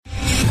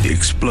the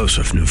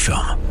explosive new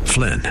film,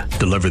 Flynn,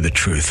 Deliver the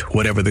Truth,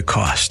 Whatever the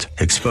Cost,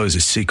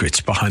 exposes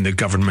secrets behind the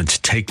government's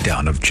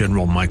takedown of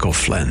General Michael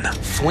Flynn.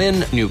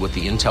 Flynn knew what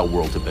the intel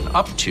world had been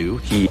up to.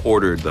 He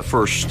ordered the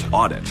first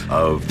audit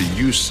of the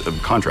use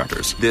of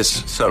contractors.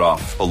 This set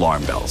off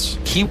alarm bells.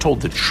 He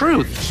told the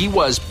truth. He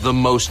was the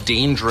most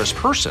dangerous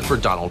person for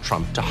Donald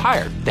Trump to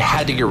hire. They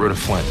had to get rid of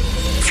Flynn.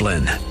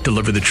 Flynn,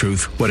 Deliver the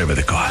Truth, Whatever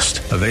the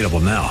Cost. Available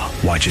now.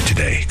 Watch it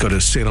today. Go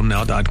to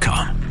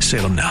salemnow.com.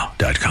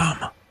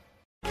 salemnow.com.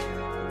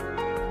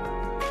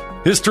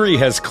 History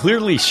has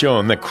clearly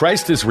shown that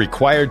Christ is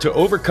required to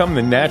overcome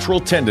the natural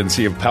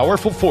tendency of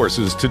powerful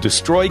forces to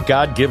destroy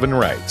God-given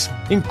rights,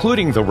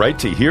 including the right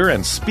to hear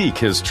and speak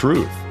His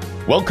truth.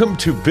 Welcome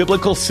to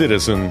Biblical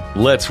Citizen,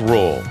 Let's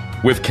Roll,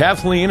 with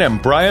Kathleen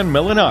and Brian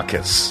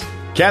Melanakis.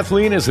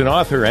 Kathleen is an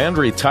author and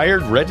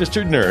retired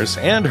registered nurse,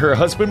 and her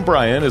husband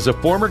Brian is a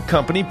former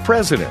company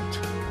president.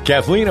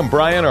 Kathleen and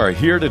Brian are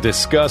here to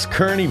discuss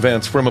current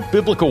events from a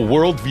biblical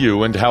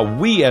worldview and how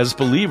we as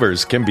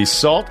believers can be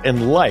salt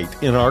and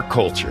light in our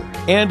culture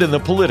and in the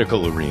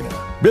political arena.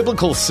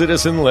 Biblical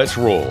Citizen Let's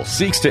Roll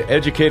seeks to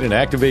educate and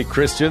activate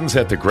Christians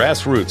at the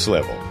grassroots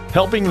level,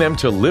 helping them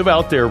to live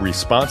out their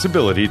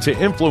responsibility to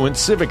influence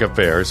civic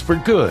affairs for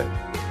good.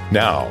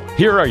 Now,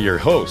 here are your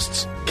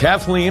hosts,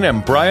 Kathleen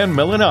and Brian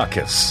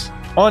Melanakis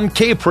on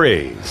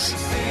K-Praise.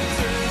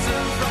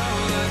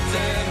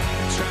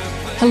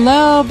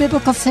 Hello,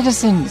 Biblical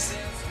Citizens.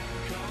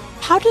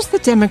 How does the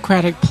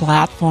Democratic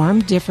platform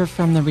differ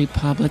from the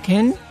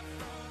Republican?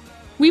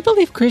 We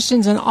believe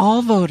Christians and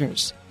all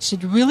voters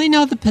should really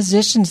know the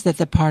positions that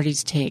the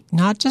parties take,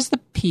 not just the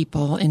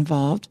people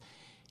involved,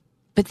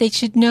 but they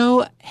should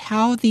know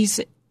how these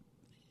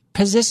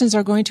positions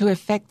are going to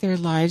affect their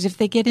lives if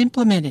they get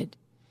implemented.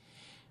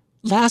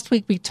 Last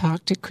week we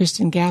talked to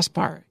Kristen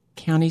Gaspar,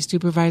 County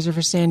Supervisor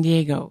for San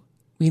Diego.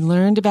 We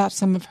learned about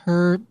some of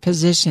her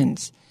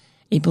positions.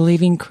 A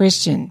believing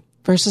Christian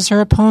versus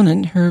her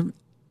opponent, who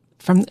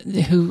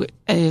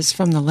is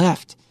from the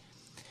left.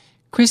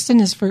 Kristen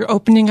is for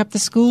opening up the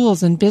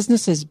schools and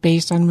businesses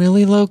based on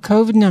really low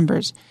COVID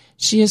numbers.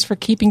 She is for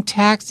keeping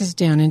taxes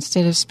down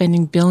instead of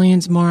spending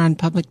billions more on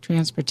public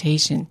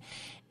transportation.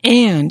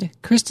 And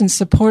Kristen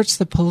supports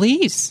the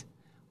police,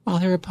 while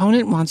her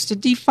opponent wants to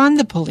defund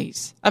the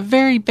police. A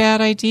very bad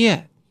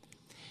idea.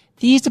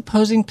 These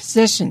opposing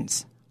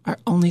positions are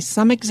only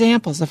some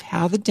examples of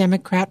how the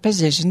Democrat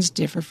positions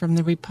differ from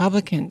the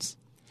Republicans.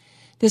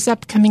 This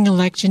upcoming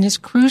election is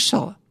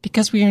crucial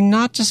because we are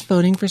not just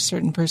voting for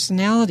certain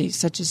personalities,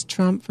 such as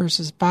Trump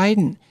versus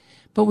Biden,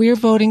 but we are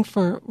voting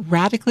for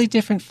radically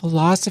different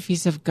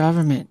philosophies of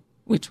government,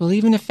 which will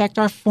even affect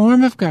our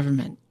form of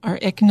government, our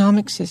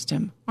economic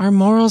system, our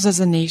morals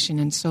as a nation,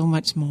 and so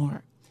much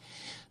more.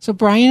 So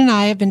Brian and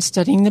I have been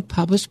studying the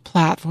published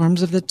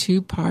platforms of the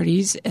two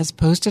parties as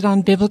posted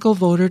on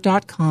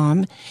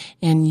biblicalvoter.com,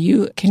 and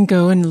you can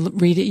go and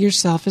read it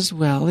yourself as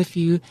well if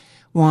you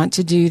want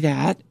to do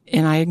that,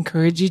 and I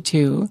encourage you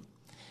to.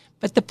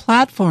 But the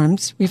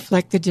platforms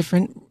reflect the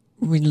different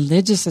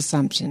religious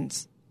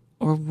assumptions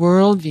or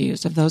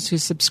worldviews of those who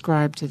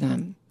subscribe to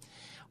them.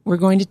 We're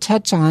going to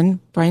touch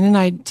on, Brian and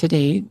I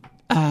today,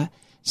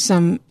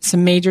 some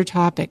major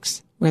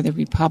topics where the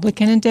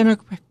Republican and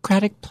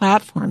Democratic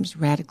platforms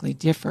radically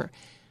differ.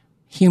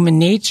 Human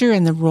nature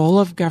and the role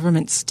of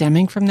government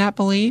stemming from that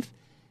belief,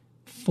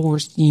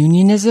 forced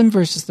unionism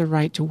versus the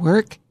right to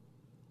work,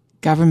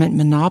 government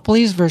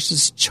monopolies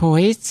versus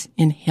choice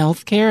in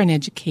healthcare and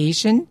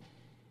education,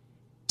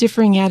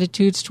 differing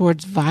attitudes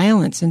towards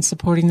violence and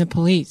supporting the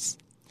police,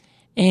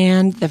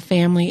 and the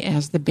family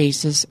as the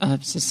basis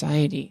of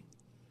society.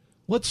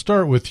 Let's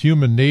start with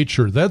human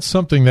nature. That's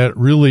something that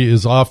really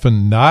is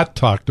often not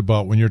talked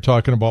about when you're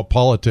talking about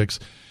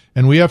politics.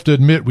 And we have to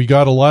admit we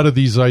got a lot of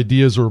these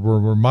ideas, or were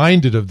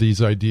reminded of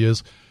these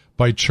ideas,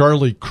 by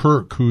Charlie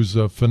Kirk, who's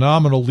a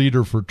phenomenal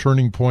leader for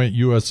Turning Point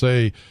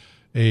USA,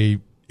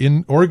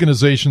 an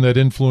organization that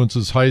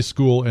influences high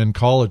school and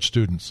college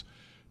students.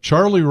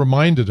 Charlie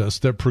reminded us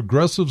that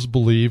progressives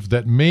believe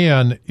that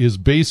man is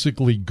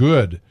basically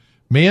good.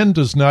 Man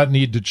does not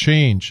need to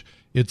change.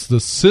 It's the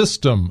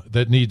system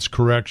that needs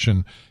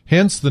correction.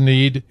 Hence the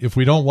need, if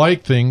we don't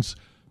like things,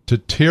 to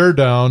tear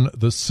down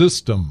the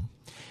system.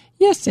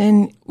 Yes,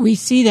 and we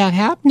see that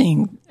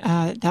happening.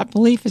 That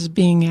belief is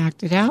being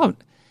acted out.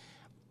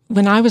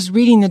 When I was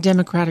reading the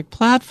Democratic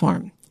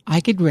platform,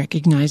 I could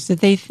recognize that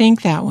they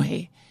think that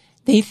way.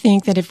 They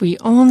think that if we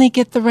only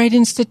get the right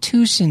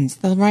institutions,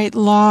 the right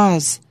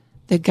laws,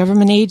 the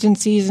government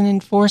agencies and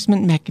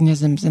enforcement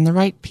mechanisms, and the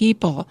right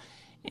people,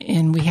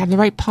 and we have the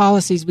right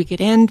policies, we could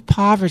end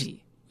poverty.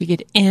 We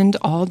could end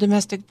all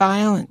domestic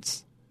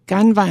violence,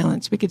 gun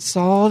violence. We could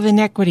solve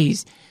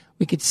inequities.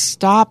 We could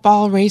stop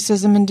all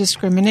racism and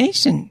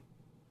discrimination.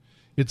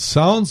 It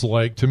sounds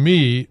like, to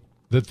me,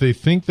 that they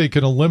think they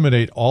can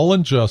eliminate all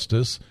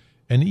injustice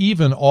and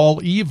even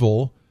all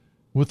evil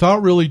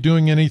without really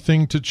doing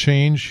anything to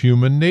change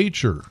human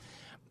nature.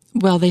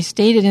 Well, they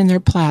stated in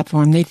their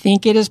platform they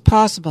think it is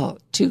possible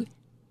to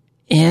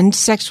end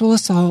sexual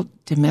assault,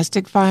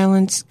 domestic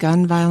violence,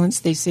 gun violence.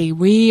 They say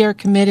we are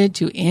committed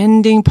to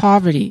ending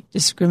poverty,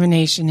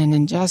 discrimination, and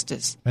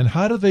injustice. And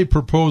how do they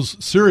propose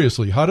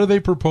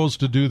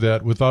to do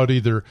that without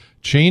either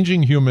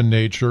changing human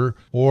nature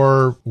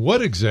or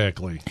what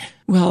exactly?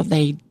 Well,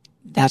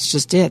 that's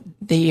just it.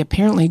 They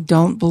apparently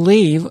don't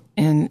believe,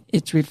 and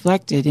it's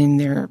reflected in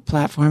their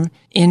platform,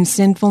 in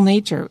sinful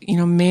nature.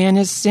 Man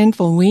is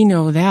sinful. We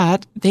know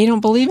that. They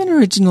don't believe in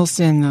original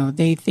sin, though.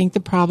 They think the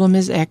problem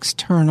is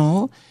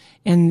external,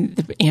 and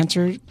the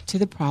answer to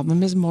the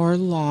problem is more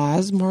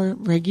laws, more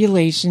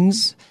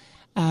regulations.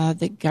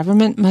 The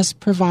government must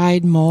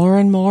provide more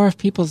and more of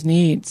people's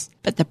needs.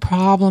 But the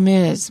problem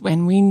is,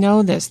 when we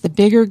know this, the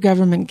bigger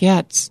government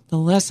gets, the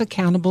less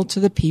accountable to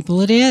the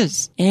people it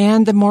is,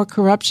 and the more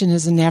corruption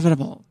is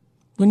inevitable.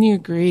 Wouldn't you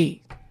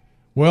agree?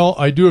 Well,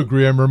 I do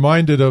agree. I'm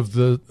reminded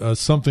of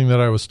something that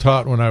I was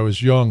taught when I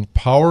was young.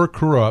 Power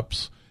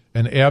corrupts,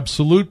 and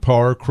absolute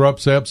power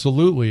corrupts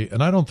absolutely.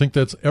 And I don't think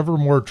that's ever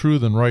more true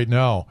than right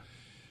now.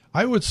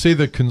 I would say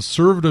the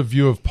conservative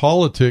view of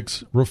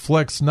politics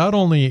reflects not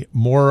only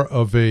more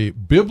of a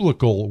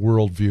biblical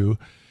worldview,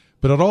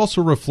 but it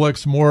also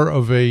reflects more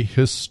of a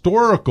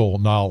historical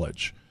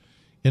knowledge.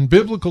 In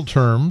biblical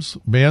terms,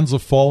 man's a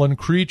fallen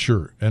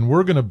creature, and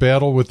we're going to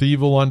battle with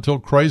evil until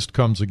Christ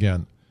comes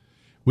again.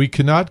 We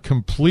cannot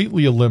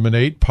completely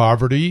eliminate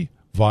poverty,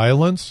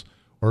 violence,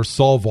 or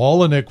solve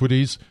all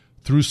iniquities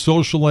through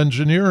social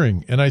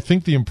engineering. And I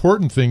think the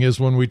important thing is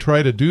when we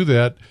try to do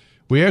that,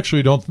 we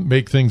actually don't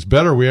make things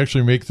better. We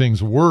actually make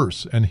things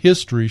worse, and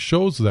history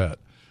shows that.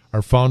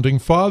 Our founding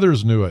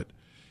fathers knew it,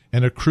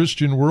 and a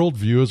Christian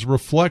worldview is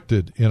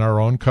reflected in our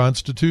own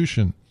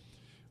Constitution.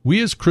 We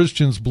as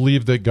Christians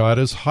believe that God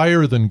is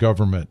higher than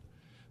government,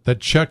 that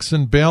checks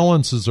and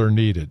balances are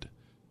needed,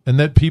 and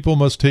that people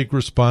must take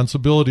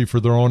responsibility for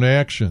their own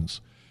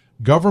actions.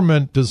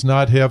 Government does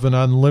not have an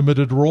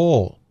unlimited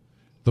role.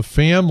 The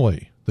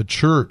family, the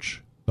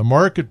church, the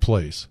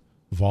marketplace,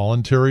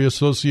 voluntary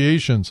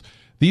associations,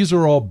 these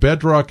are all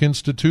bedrock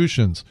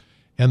institutions,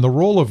 and the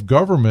role of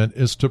government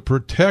is to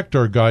protect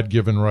our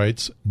God-given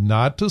rights,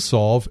 not to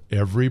solve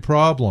every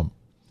problem.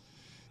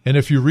 And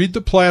if you read the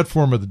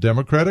platform of the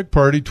Democratic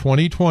Party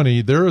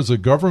 2020, there is a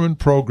government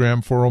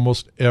program for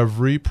almost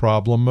every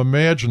problem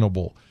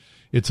imaginable.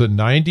 It's a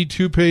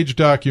 92-page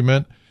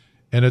document,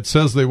 and it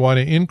says they want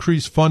to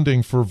increase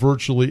funding for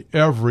virtually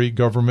every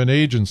government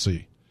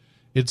agency.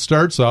 It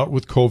starts out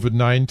with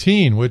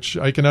COVID-19, which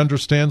I can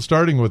understand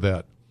starting with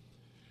that.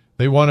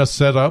 They want to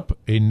set up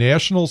a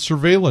national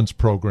surveillance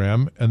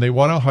program, and they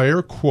want to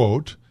hire,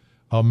 quote,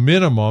 a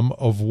minimum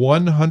of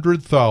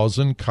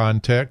 100,000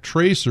 contact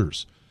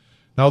tracers.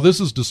 Now, this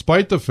is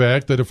despite the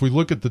fact that if we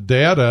look at the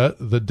data,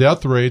 the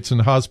death rates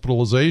and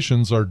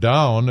hospitalizations are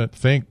down.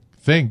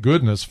 Thank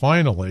goodness,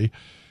 finally.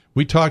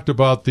 We talked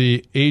about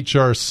the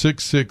H.R.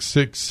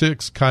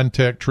 6666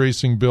 contact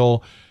tracing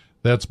bill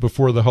that's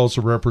before the House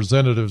of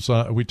Representatives.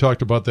 We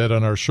talked about that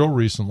on our show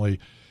recently.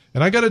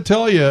 And I got to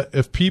tell you,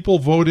 if people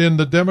vote in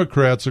the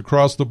Democrats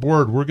across the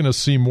board, we're going to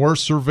see more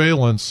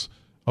surveillance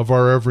of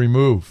our every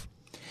move.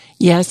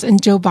 Yes,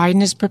 and Joe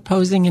Biden is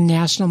proposing a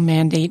national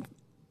mandate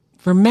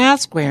for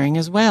mask wearing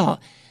as well.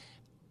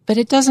 But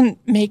it doesn't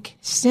make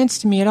sense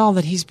to me at all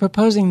that he's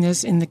proposing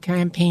this in the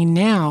campaign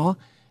now,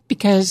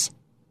 because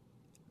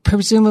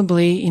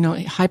presumably,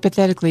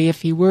 hypothetically,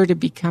 if he were to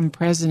become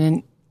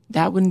president,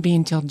 that wouldn't be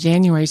until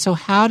January. So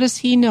how does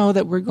he know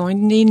that we're going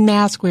to need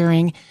mask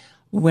wearing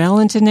well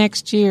into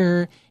next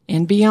year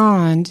and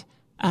beyond?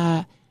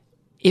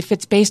 If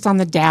it's based on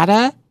the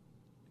data,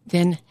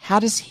 then how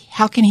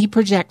can he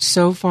project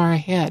so far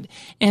ahead?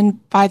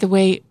 And by the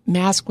way,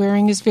 mask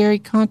wearing is very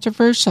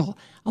controversial.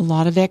 A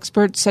lot of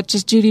experts, such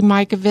as Judy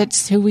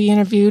Mikovits, who we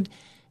interviewed,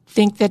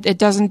 think that it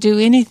doesn't do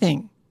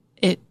anything.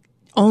 It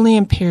only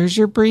impairs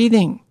your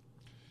breathing.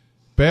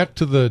 Back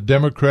to the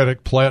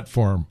Democratic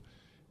platform,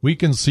 we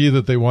can see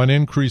that they want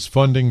increased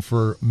funding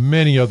for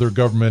many other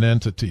government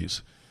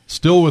entities.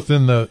 Still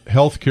within the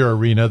healthcare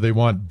arena, they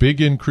want big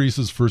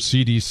increases for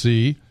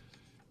CDC,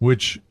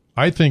 which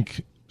I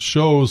think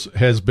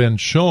has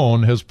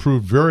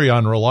proved very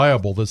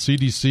unreliable. The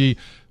CDC,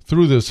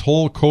 through this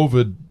whole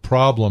COVID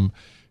problem,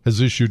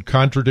 has issued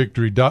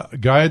contradictory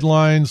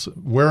guidelines: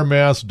 wear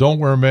masks, don't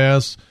wear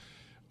masks.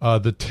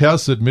 The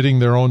tests, admitting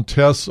their own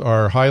tests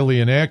are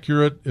highly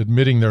inaccurate,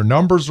 admitting their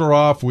numbers are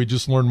off. We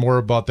just learned more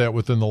about that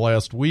within the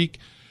last week.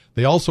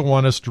 They also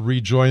want us to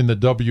rejoin the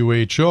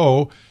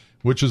WHO,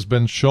 which has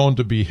been shown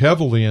to be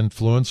heavily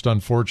influenced,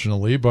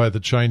 unfortunately, by the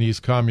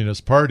Chinese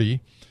Communist Party.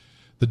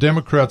 The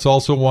Democrats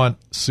also want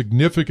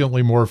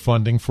significantly more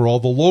funding for all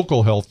the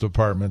local health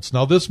departments.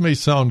 Now, this may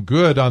sound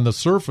good on the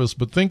surface,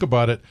 but think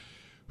about it.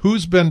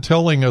 Who's been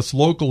telling us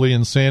locally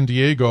in San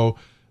Diego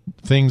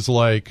things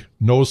like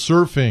no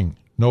surfing,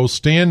 no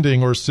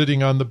standing or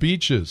sitting on the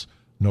beaches,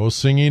 no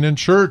singing in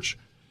church,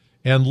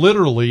 and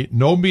literally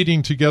no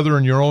meeting together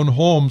in your own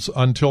homes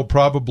until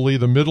probably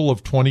the middle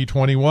of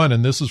 2021?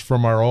 And this is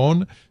from our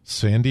own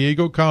San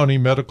Diego County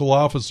medical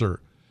officer.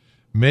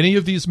 Many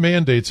of these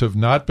mandates have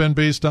not been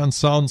based on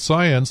sound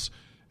science,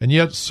 And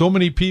yet so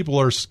many people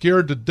are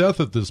scared to death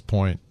at this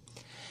point.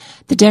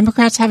 The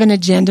Democrats have an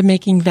agenda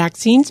making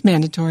vaccines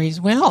mandatory as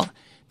well.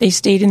 They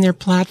state in their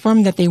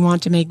platform that they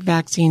want to make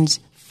vaccines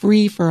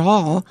free for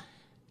all,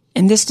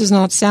 and this does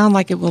not sound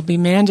like it will be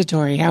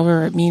mandatory.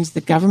 However, it means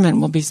the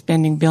government will be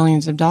spending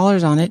billions of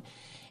dollars on it.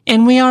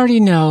 And we already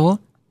know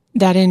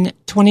that in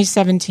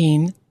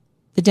 2017,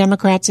 the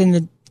Democrats in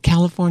the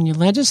California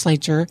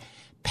legislature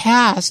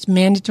passed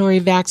mandatory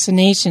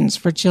vaccinations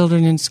for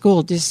children in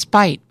school,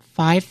 despite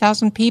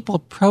 5,000 people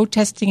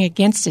protesting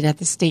against it at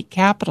the state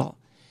capitol.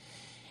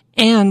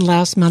 And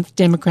last month,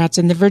 Democrats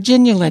in the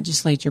Virginia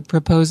legislature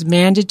proposed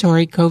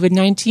mandatory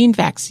COVID-19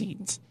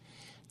 vaccines.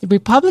 The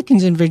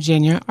Republicans in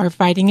Virginia are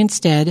fighting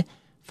instead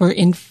for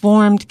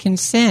informed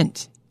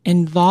consent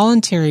and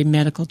voluntary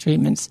medical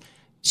treatments.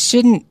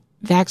 Shouldn't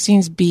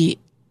vaccines be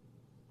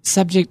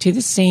subject to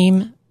the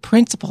same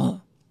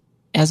principle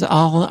as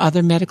all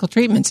other medical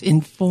treatments,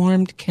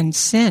 informed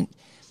consent?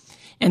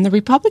 And the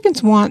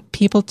Republicans want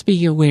people to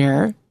be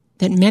aware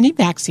that many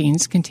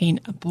vaccines contain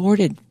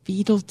aborted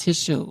fetal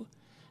tissue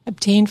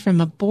obtained from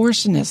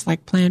abortionists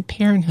like Planned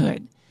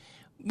Parenthood.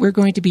 We're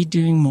going to be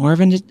doing more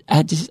of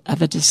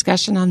a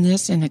discussion on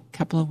this in a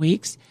couple of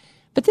weeks,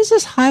 but this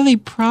is highly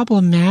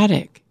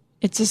problematic.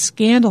 It's a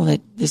scandal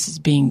that this is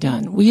being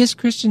done. We as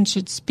Christians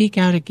should speak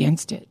out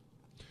against it.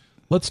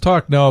 Let's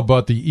talk now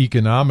about the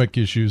economic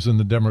issues in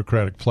the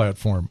Democratic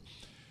platform.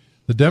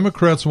 The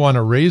Democrats want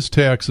to raise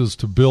taxes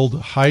to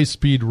build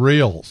high-speed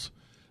rails.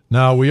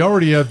 Now, we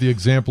already have the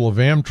example of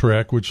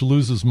Amtrak, which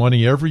loses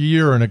money every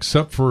year, and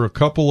except for a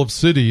couple of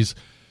cities,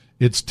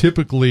 it's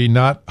typically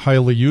not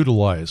highly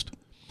utilized.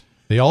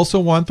 They also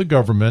want the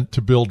government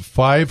to build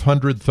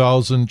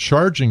 500,000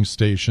 charging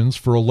stations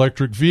for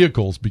electric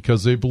vehicles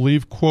because they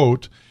believe,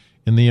 quote,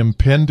 in the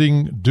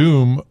impending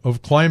doom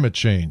of climate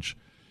change.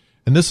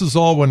 And this is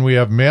all when we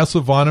have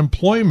massive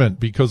unemployment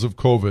because of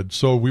COVID.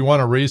 So we want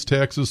to raise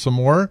taxes some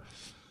more.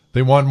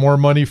 They want more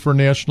money for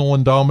National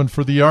Endowment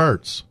for the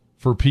Arts,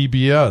 for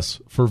PBS,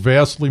 for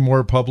vastly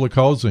more public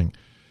housing.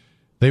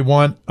 They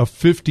want a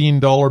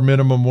 $15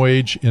 minimum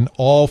wage in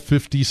all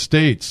 50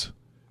 states.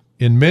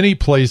 In many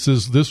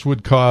places, this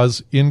would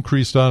cause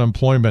increased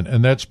unemployment,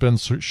 and that's been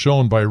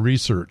shown by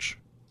research.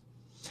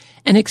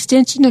 An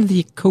extension of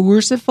the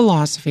coercive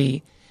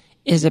philosophy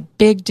is a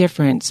big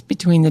difference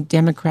between the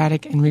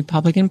Democratic and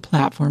Republican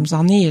platforms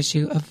on the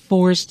issue of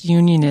forced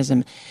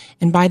unionism.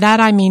 And by that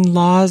I mean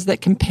laws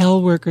that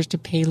compel workers to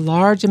pay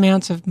large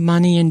amounts of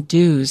money in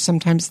dues,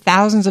 sometimes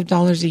thousands of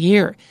dollars a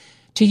year,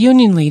 to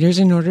union leaders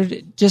in order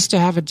just to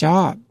have a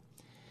job.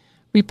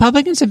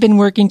 Republicans have been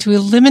working to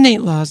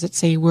eliminate laws that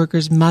say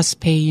workers must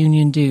pay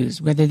union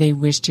dues, whether they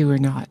wish to or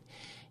not.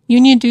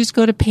 Union dues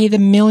go to pay the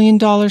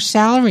million-dollar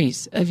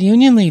salaries of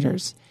union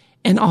leaders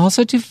and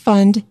also to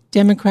fund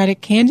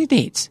Democratic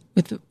candidates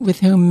with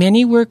whom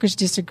many workers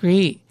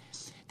disagree.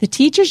 The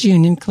teachers'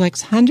 union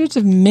collects hundreds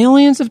of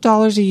millions of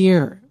dollars a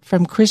year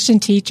from Christian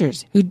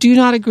teachers who do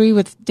not agree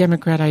with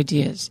Democrat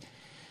ideas.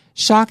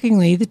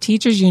 Shockingly, the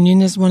teachers'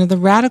 union is one of the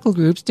radical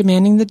groups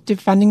demanding the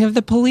defunding of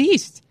the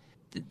police.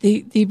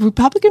 The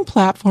Republican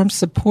platform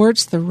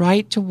supports the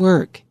right to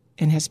work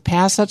and has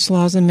passed such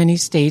laws in many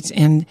states,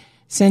 and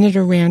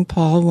Senator Rand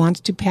Paul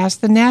wants to pass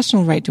the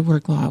national right to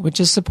work law,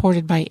 which is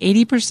supported by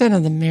 80%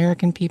 of the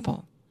American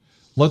people.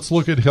 Let's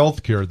look at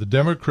health care. The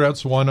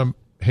Democrats want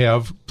to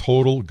have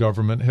total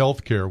government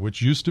health care,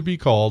 which used to be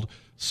called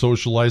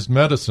socialized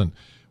medicine.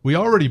 We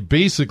already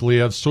basically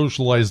have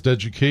socialized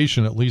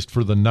education, at least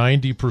for the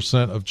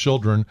 90% of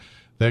children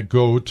that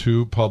go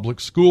to public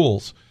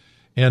schools.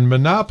 And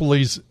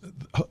monopolies,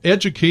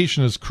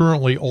 education is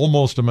currently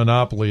almost a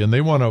monopoly, and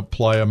they want to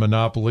apply a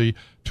monopoly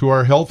to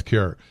our health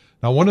care.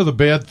 Now, one of the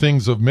bad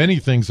things of many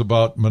things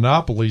about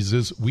monopolies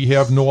is we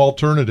have no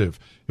alternative.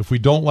 If we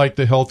don't like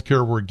the health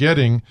care we're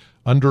getting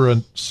under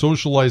a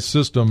socialized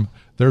system,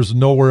 there's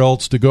nowhere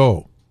else to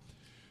go.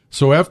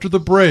 So after the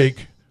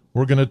break,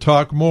 we're going to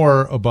talk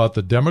more about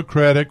the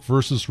Democratic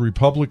versus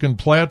Republican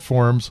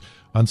platforms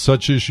on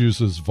such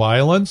issues as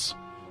violence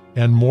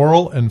and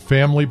moral and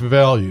family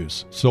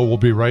values. So we'll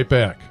be right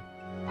back.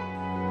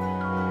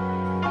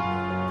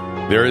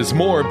 There is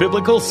more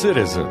Biblical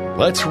Citizen.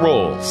 Let's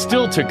roll.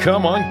 Still to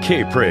come on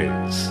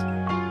K-Praise.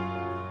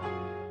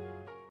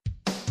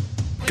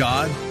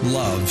 God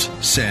loves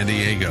San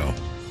Diego.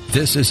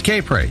 This is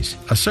K-Praise,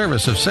 a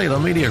service of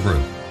Salem Media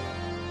Group.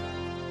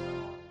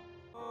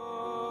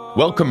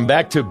 Welcome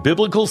back to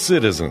Biblical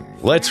Citizen.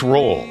 Let's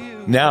roll.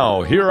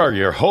 Now, here are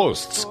your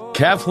hosts,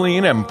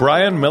 Kathleen and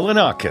Brian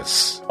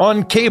Milanakis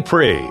on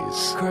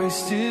K-Praise.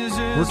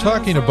 We're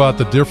talking about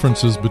the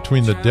differences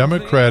between the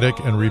Democratic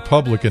and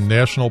Republican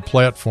national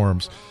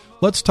platforms.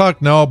 Let's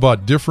talk now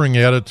about differing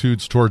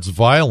attitudes towards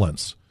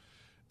violence.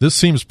 This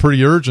seems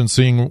pretty urgent,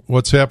 seeing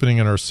what's happening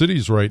in our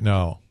cities right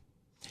now.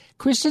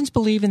 Christians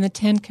believe in the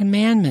Ten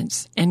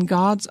Commandments and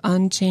God's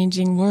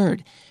unchanging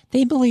word.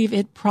 They believe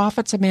it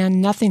profits a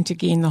man nothing to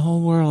gain the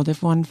whole world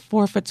if one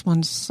forfeits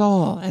one's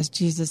soul, as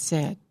Jesus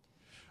said.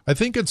 I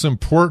think it's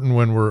important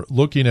when we're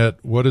looking at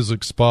what is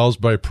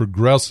espoused by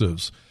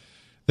progressives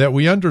that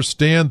we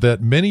understand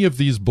that many of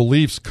these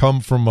beliefs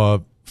come from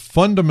a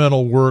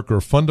fundamental work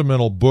or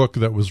fundamental book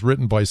that was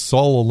written by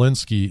Saul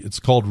Alinsky. It's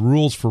called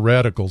Rules for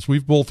Radicals.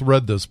 We've both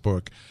read this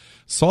book.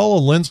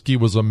 Saul Alinsky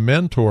was a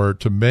mentor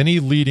to many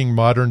leading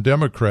modern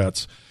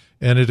Democrats,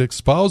 and it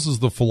espouses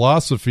the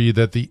philosophy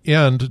that the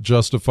end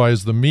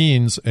justifies the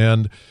means,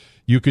 and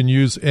you can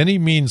use any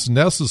means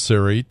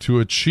necessary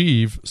to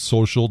achieve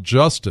social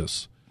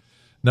justice.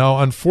 Now,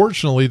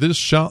 unfortunately, this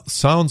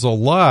sounds a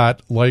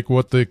lot like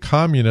what the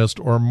communist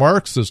or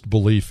Marxist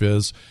belief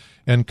is,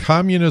 and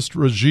communist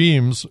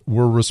regimes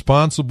were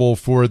responsible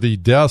for the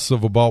deaths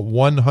of about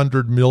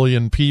 100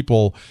 million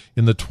people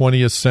in the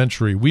 20th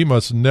century. We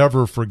must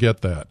never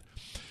forget that.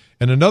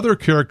 And another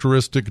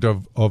characteristic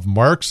of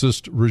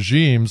Marxist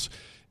regimes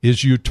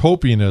is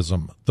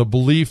utopianism, the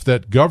belief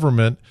that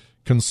government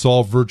can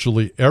solve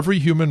virtually every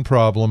human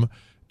problem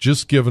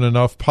just given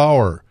enough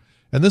power.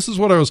 And this is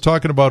what I was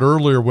talking about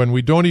earlier, when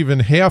we don't even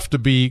have to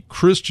be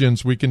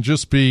Christians. We can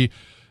just be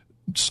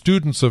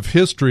students of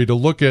history to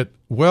look at,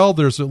 well,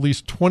 there's at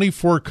least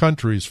 24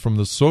 countries from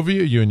the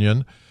Soviet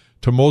Union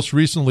to most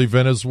recently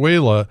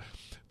Venezuela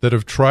that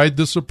have tried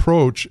this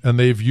approach, and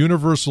they've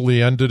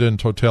universally ended in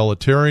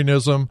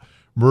totalitarianism,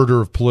 murder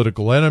of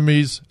political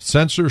enemies,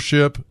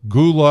 censorship,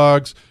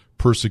 gulags,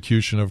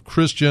 persecution of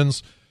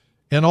Christians,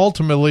 and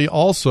ultimately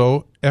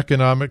also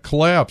economic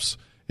collapse.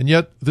 And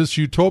yet this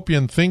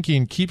utopian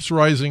thinking keeps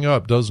rising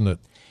up, doesn't it?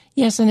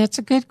 Yes, and it's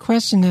a good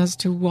question as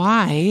to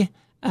why.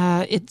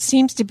 It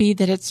seems to be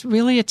that it's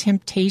really a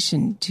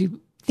temptation to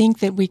think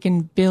that we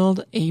can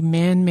build a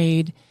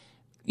man-made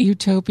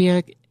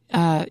utopia,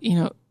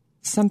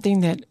 something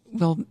that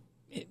will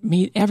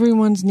meet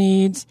everyone's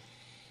needs.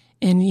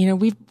 And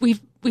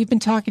we've been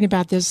talking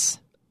about this,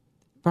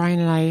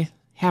 Brian and I,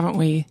 haven't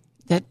we?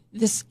 That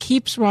this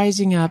keeps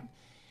rising up,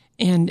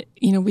 and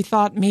we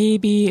thought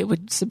maybe it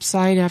would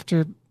subside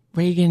after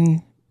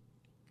Reagan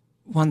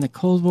won the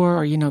Cold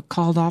War, or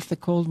called off the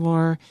Cold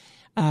War.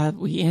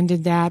 We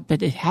ended that,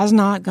 but it has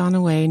not gone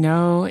away.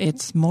 No,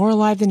 it's more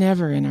alive than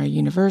ever in our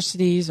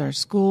universities, our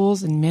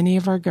schools, and many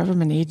of our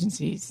government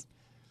agencies.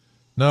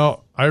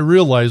 Now, I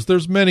realize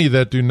there's many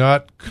that do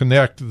not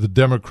connect the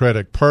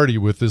Democratic Party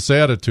with this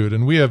attitude,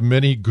 and we have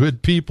many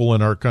good people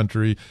in our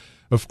country,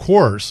 of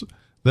course,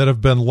 that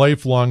have been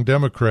lifelong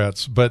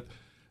Democrats, but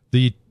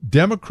the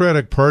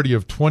Democratic Party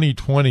of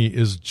 2020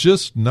 is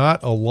just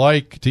not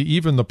alike to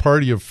even the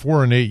party of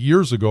 4 and 8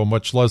 years ago,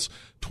 much less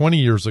 20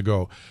 years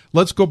ago.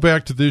 Let's go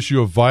back to the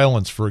issue of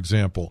violence, for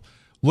example.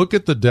 Look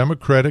at the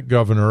Democratic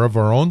governor of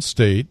our own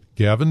state,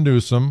 Gavin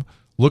Newsom.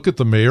 Look at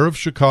the mayor of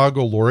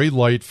Chicago, Lori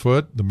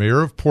Lightfoot, the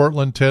mayor of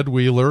Portland, Ted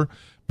Wheeler,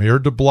 Mayor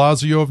de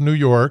Blasio of New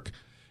York,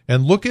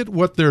 and look at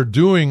what they're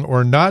doing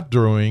or not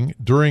doing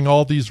during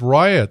all these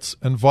riots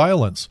and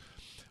violence.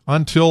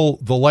 Until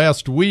the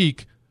last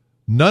week,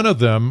 none of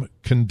them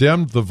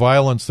condemned the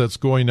violence that's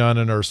going on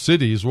in our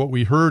cities. What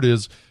we heard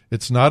is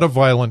it's not a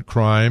violent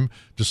crime.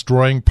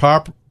 Destroying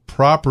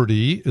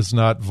property is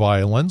not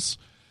violence.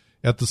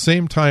 At the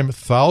same time,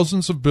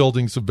 thousands of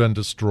buildings have been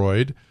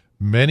destroyed.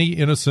 Many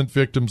innocent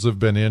victims have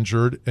been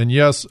injured. And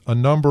yes, a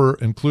number,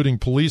 including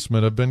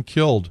policemen, have been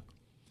killed.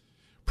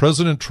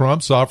 President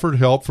Trump's offered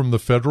help from the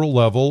federal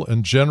level,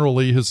 and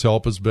generally his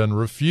help has been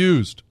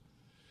refused.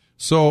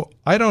 So,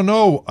 I don't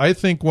know. I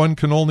think one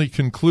can only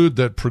conclude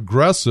that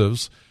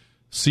progressives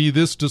see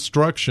this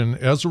destruction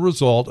as a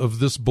result of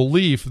this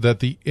belief that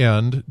the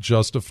end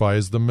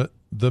justifies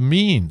the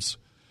means.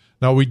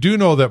 Now, we do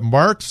know that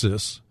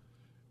Marxists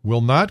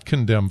will not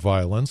condemn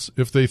violence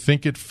if they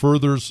think it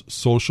furthers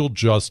social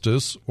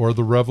justice or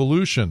the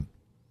revolution.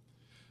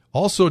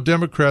 Also,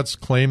 Democrats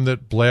claim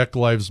that Black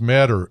Lives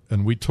Matter,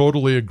 and we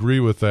totally agree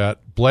with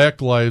that.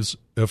 Black lives,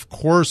 of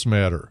course,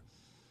 matter.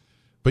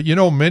 But,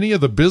 many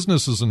of the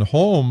businesses and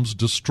homes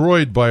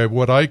destroyed by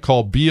what I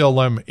call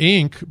BLM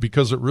Inc.,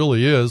 because it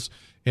really is,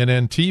 and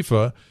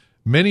Antifa,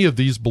 many of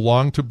these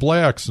belong to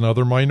blacks and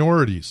other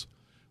minorities.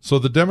 So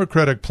the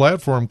Democratic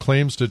platform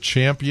claims to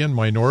champion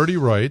minority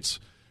rights,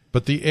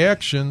 but the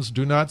actions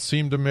do not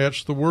seem to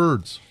match the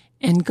words.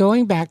 And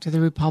going back to the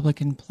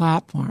Republican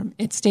platform,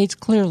 it states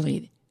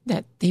clearly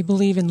that they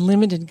believe in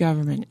limited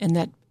government and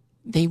that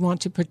they want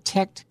to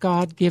protect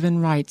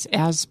God-given rights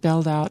as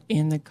spelled out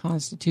in the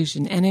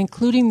Constitution, and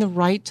including the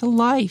right to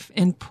life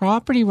and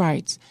property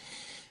rights.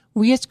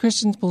 We as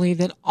Christians believe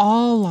that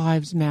all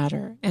lives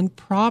matter and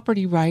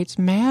property rights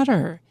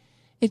matter.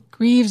 It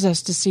grieves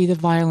us to see the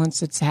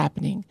violence that's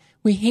happening.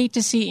 We hate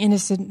to see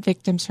innocent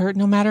victims hurt,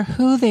 no matter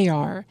who they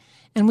are,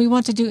 and we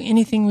want to do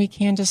anything we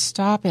can to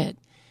stop it.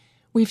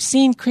 We've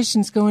seen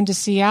Christians go into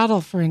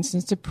Seattle, for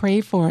instance, to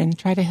pray for and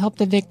try to help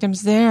the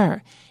victims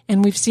there,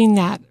 and we've seen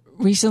that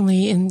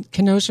recently in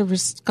Kenosha,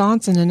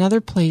 Wisconsin, and other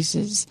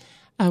places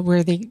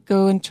where they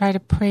go and try to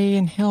pray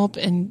and help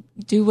and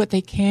do what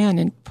they can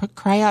and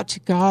cry out to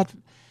God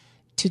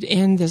to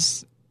end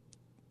this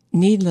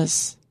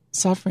needless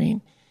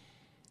suffering.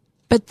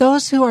 But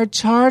those who are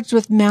charged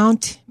with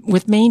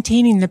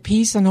maintaining the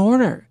peace and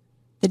order,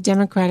 the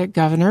Democratic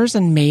governors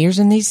and mayors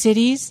in these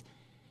cities,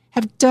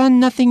 have done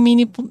nothing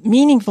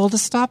meaningful to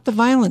stop the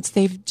violence.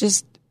 They've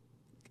just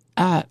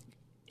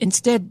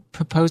instead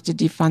proposed to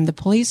defund the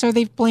police, or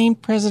they've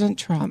blamed President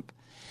Trump.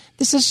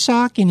 This is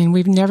shocking, and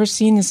we've never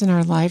seen this in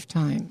our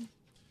lifetime.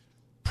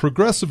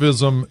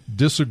 Progressivism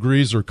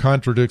disagrees or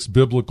contradicts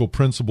biblical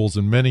principles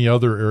in many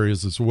other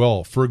areas as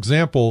well. For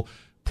example,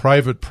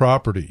 private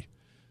property.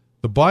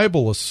 The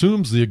Bible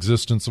assumes the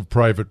existence of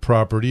private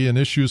property and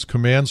issues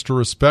commands to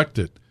respect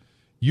it.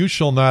 You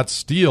shall not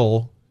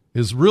steal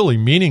is really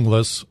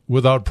meaningless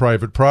without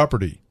private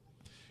property.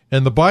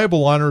 And the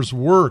Bible honors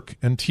work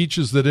and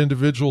teaches that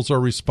individuals are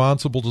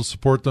responsible to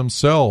support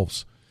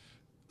themselves.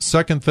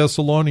 2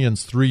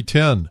 Thessalonians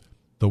 3:10,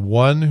 the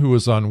one who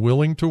is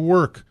unwilling to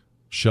work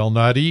shall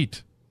not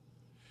eat.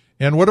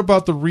 And what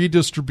about the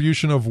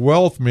redistribution of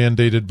wealth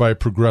mandated by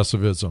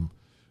progressivism?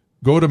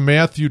 Go to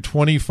Matthew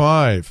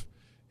 25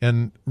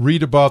 and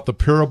read about the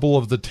parable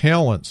of the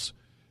talents.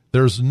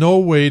 There's no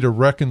way to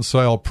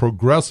reconcile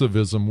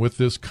progressivism with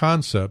this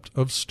concept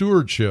of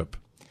stewardship.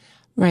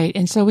 Right,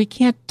 and so we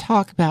can't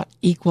talk about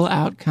equal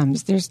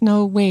outcomes. There's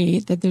no way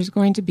that there's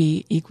going to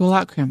be equal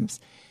outcomes,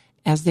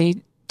 as they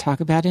talk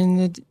about in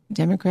the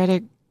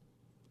Democratic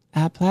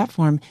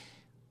platform.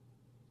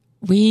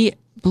 We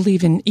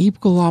believe in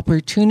equal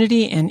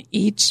opportunity and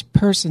each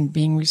person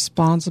being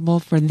responsible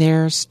for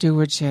their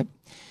stewardship.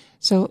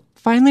 So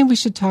finally, we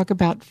should talk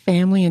about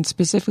family and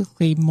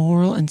specifically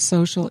moral and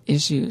social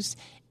issues.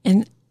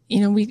 And,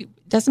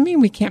 doesn't mean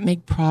we can't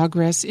make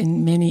progress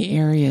in many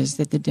areas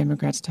that the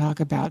Democrats talk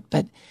about,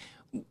 but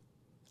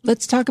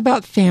let's talk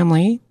about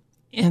family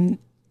and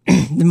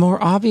the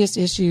more obvious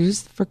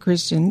issues for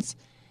Christians.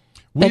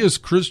 We as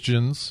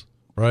Christians,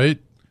 right,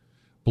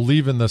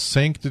 believe in the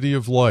sanctity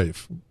of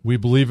life. We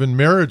believe in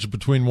marriage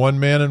between one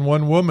man and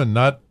one woman,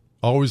 not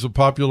always a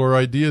popular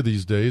idea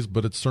these days,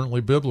 but it's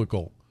certainly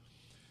biblical.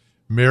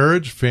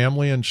 Marriage,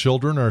 family, and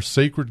children are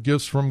sacred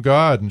gifts from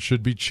God and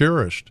should be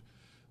cherished.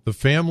 The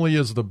family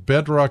is the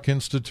bedrock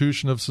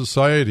institution of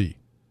society.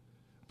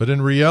 But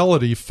in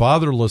reality,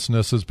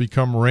 fatherlessness has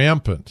become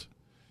rampant.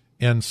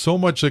 And so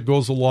much that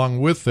goes along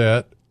with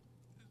that,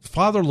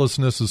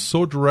 fatherlessness is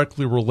so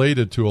directly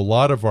related to a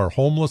lot of our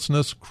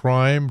homelessness,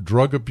 crime,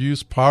 drug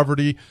abuse,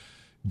 poverty.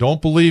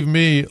 Don't believe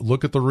me,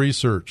 look at the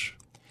research.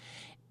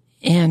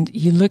 And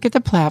you look at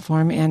the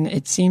platform, and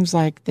it seems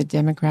like the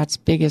Democrats'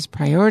 biggest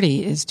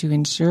priority is to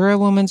ensure a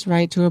woman's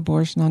right to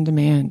abortion on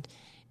demand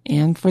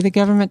and for the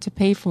government to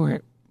pay for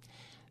it.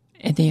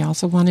 And they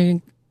also want to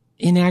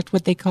enact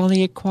what they call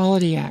the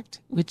Equality Act,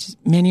 which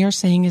many are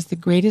saying is the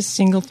greatest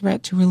single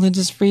threat to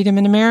religious freedom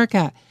in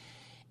America.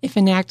 If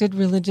enacted,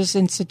 religious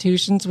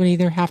institutions would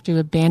either have to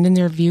abandon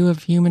their view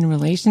of human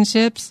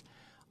relationships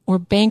or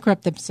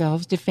bankrupt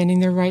themselves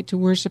defending their right to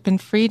worship and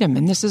freedom.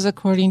 And this is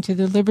according to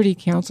the Liberty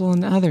Council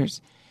and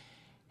others.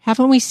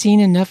 Haven't we seen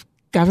enough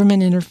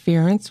government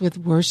interference with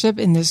worship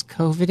in this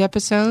COVID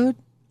episode?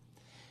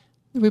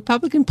 The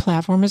Republican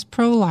platform is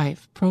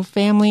pro-life,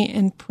 pro-family,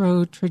 and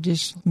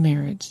pro-traditional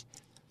marriage.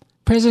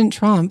 President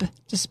Trump,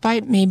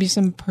 despite maybe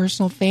some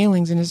personal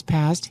failings in his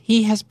past,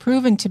 he has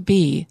proven to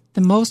be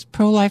the most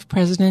pro-life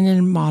president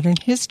in modern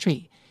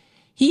history.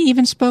 He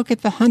even spoke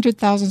at the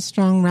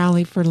 100,000-strong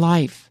Rally for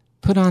Life,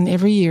 put on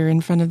every year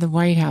in front of the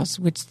White House,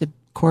 which the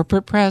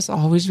corporate press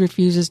always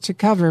refuses to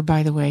cover,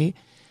 by the way.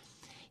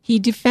 He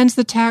defends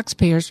the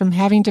taxpayers from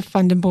having to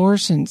fund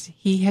abortions.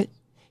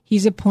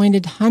 He's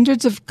appointed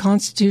hundreds of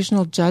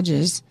constitutional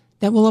judges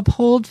that will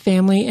uphold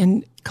family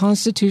and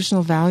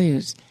constitutional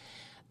values.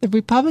 The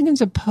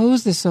Republicans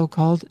oppose the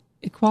so-called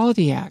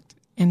Equality Act,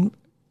 and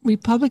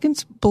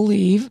Republicans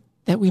believe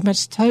that we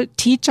must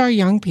teach our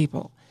young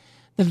people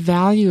the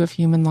value of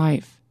human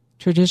life,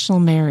 traditional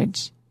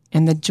marriage,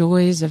 and the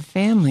joys of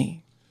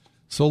family.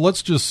 So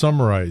let's just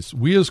summarize.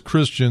 We as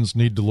Christians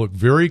need to look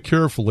very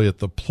carefully at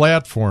the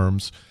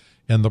platforms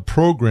and the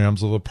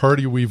programs of the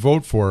party we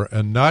vote for,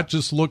 and not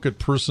just look at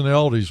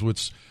personalities,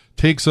 which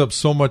takes up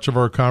so much of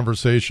our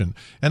conversation,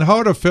 and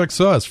how it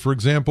affects us. For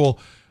example,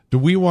 do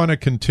we want to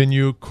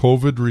continue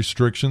COVID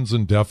restrictions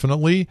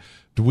indefinitely?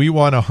 Do we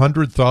want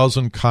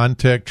 100,000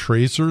 contact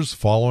tracers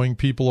following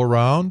people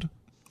around?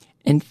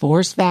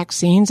 Enforce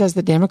vaccines as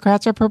the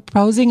Democrats are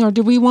proposing, or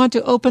do we want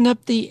to open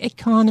up the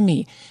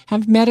economy,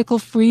 have medical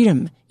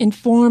freedom,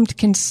 informed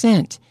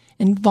consent,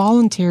 and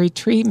voluntary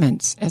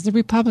treatments, as the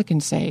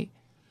Republicans say?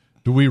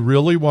 Do we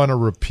really want to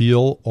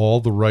repeal all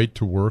the right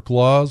to work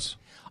laws?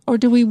 Or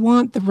do we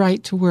want the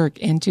right to work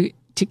and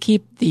to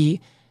keep the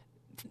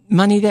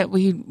money that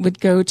we would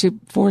go to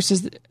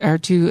forces or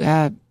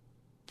to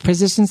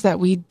positions that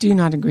we do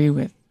not agree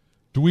with?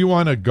 Do we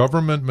want a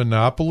government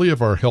monopoly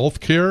of our health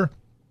care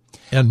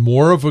and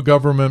more of a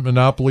government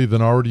monopoly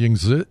than already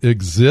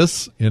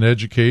exists in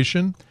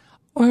education?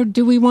 Or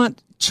do we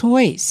want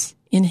choice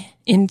in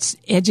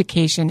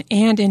education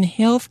and in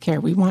health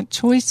care? We want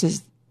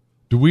choices.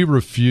 Do we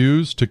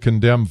refuse to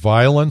condemn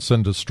violence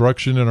and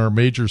destruction in our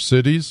major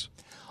cities?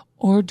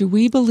 Or do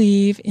we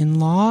believe in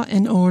law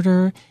and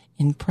order,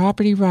 in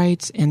property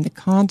rights, and the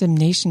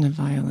condemnation of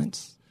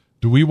violence?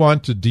 Do we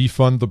want to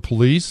defund the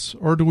police,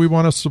 or do we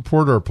want to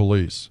support our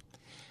police?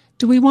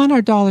 Do we want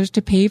our dollars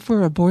to pay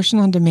for abortion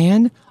on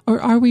demand, or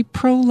are we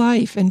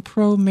pro-life and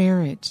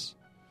pro-marriage?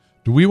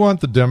 Do we want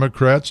the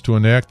Democrats to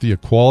enact the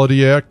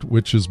Equality Act,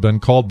 which has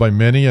been called by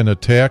many an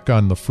attack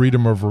on the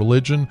freedom of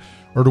religion,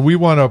 or do we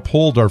want to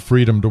uphold our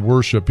freedom to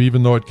worship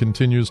even though it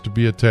continues to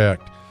be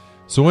attacked?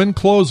 So in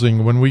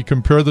closing, when we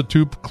compare the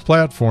two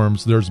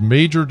platforms, there's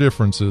major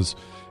differences,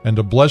 and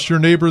to bless your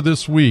neighbor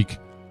this week,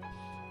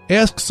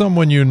 ask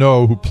someone you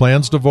know who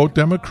plans to vote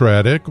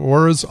Democratic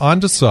or is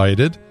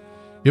undecided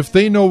if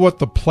they know what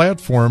the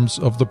platforms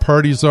of the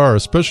parties are,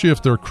 especially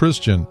if they're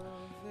Christian.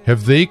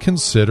 Have they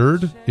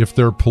considered if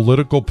their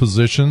political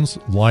positions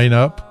line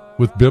up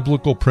with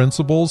biblical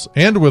principles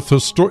and with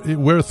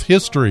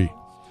history?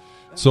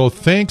 So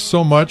thanks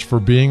so much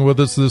for being with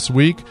us this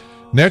week.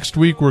 Next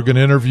week, we're going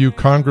to interview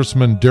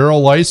Congressman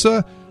Darrell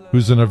Issa,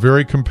 who's in a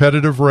very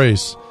competitive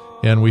race,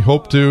 and we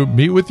hope to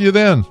meet with you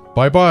then.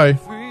 Bye-bye.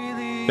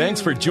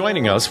 Thanks for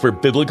joining us for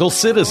Biblical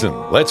Citizen.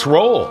 Let's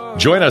roll.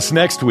 Join us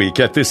next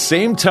week at this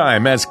same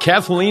time as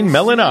Kathleen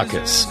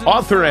Melanakis,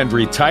 author and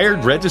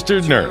retired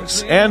registered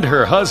nurse, and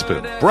her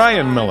husband,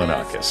 Brian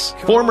Melanakis,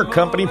 former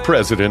company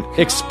president,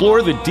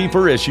 explore the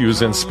deeper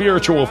issues and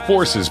spiritual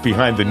forces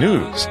behind the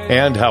news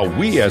and how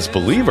we as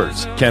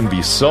believers can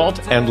be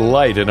salt and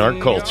light in our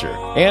culture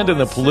and in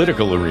the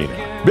political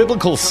arena.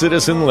 Biblical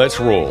Citizen Let's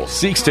Roll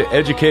seeks to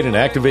educate and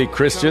activate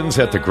Christians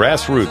at the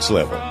grassroots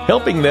level,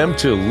 helping them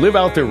to live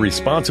out their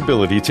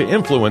responsibility to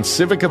influence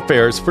civic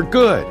affairs for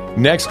good.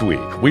 Next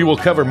week, we will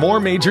cover more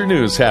major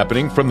news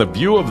happening from the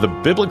view of the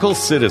biblical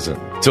citizen.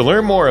 To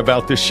learn more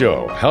about the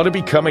show, how to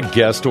become a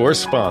guest or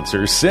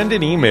sponsor, send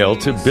an email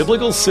to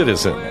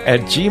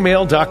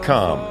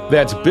biblicalcitizen@gmail.com.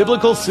 That's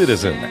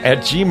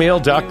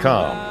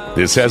biblicalcitizen@gmail.com.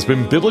 This has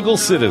been Biblical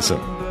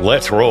Citizen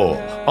Let's Roll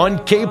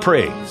on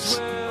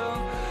K-Praise.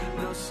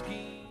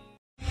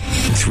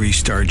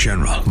 3-star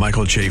General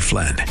Michael J.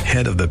 Flynn,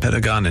 head of the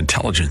Pentagon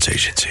Intelligence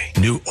Agency,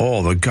 knew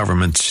all the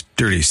government's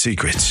dirty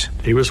secrets.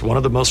 He was one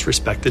of the most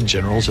respected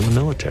generals in the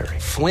military.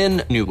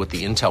 Flynn knew what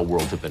the intel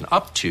world had been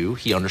up to.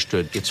 He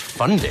understood its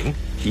funding.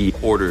 He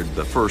ordered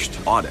the first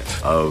audit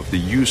of the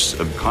use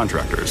of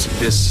contractors.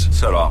 This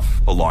set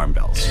off alarm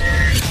bells.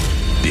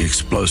 The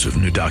explosive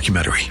new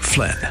documentary,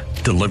 Flynn,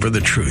 Deliver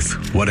the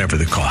Truth, Whatever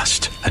the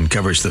Cost,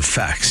 uncovers the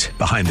facts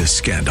behind this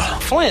scandal.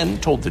 Flynn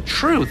told the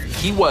truth.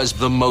 He was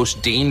the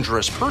most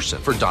dangerous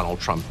person for Donald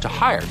Trump to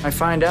hire. I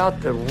find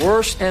out the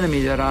worst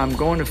enemy that I'm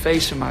going to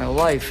face in my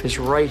life is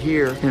right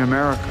here in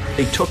America.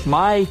 They took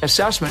my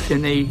assessment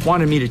and they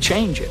wanted me to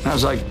change it. And I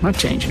was like, I'm not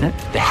changing it.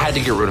 They had to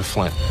get rid of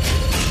Flynn.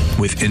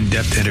 With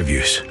in-depth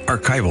interviews,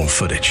 archival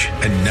footage,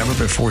 and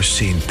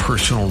never-before-seen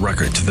personal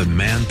records of the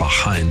man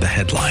behind the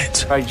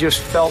headlines. I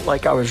just felt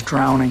like I was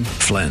drowning.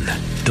 Flynn,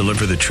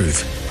 Deliver the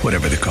Truth,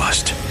 Whatever the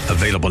Cost.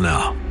 Available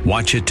now.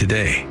 Watch it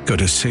today. Go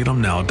to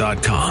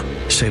salemnow.com.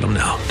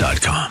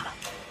 salemnow.com.